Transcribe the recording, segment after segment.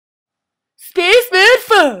Spaceman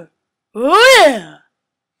fun! Oh yeah!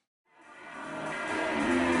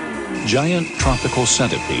 Giant tropical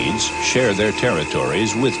centipedes share their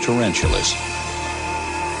territories with tarantulas.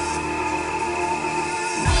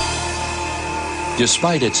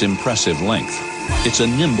 Despite its impressive length, it's a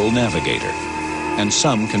nimble navigator, and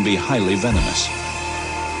some can be highly venomous.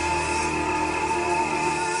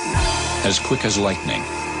 As quick as lightning,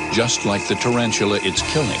 just like the tarantula it's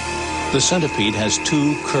killing, the centipede has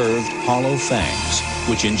two curved, hollow fangs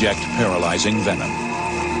which inject paralyzing venom.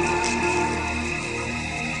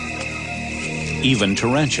 Even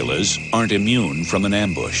tarantulas aren't immune from an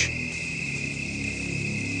ambush.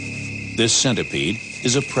 This centipede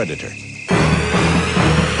is a predator.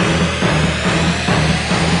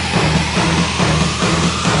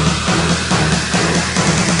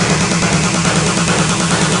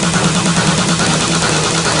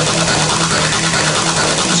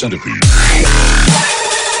 Centipede.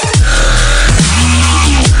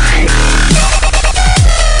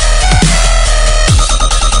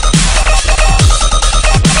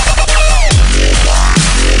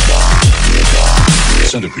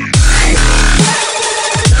 Centipede.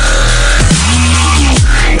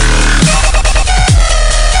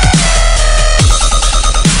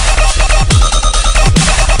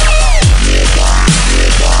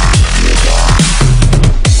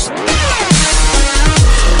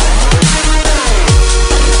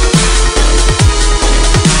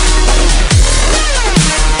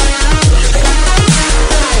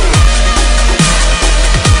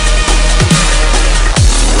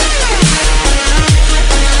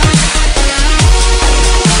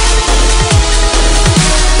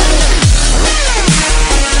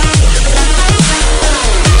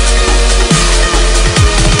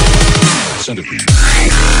 Centipede.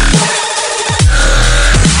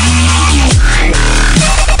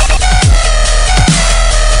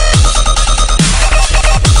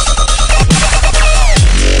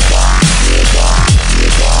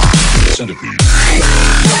 Centipede.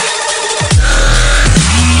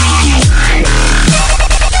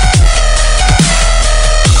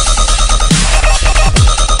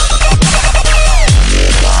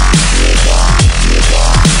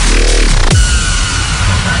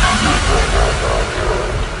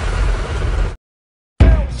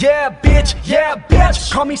 Yeah,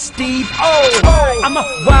 bitch, call me Steve. Oh, I'm a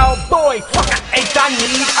wild boy, fuck, I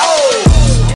need. Oh.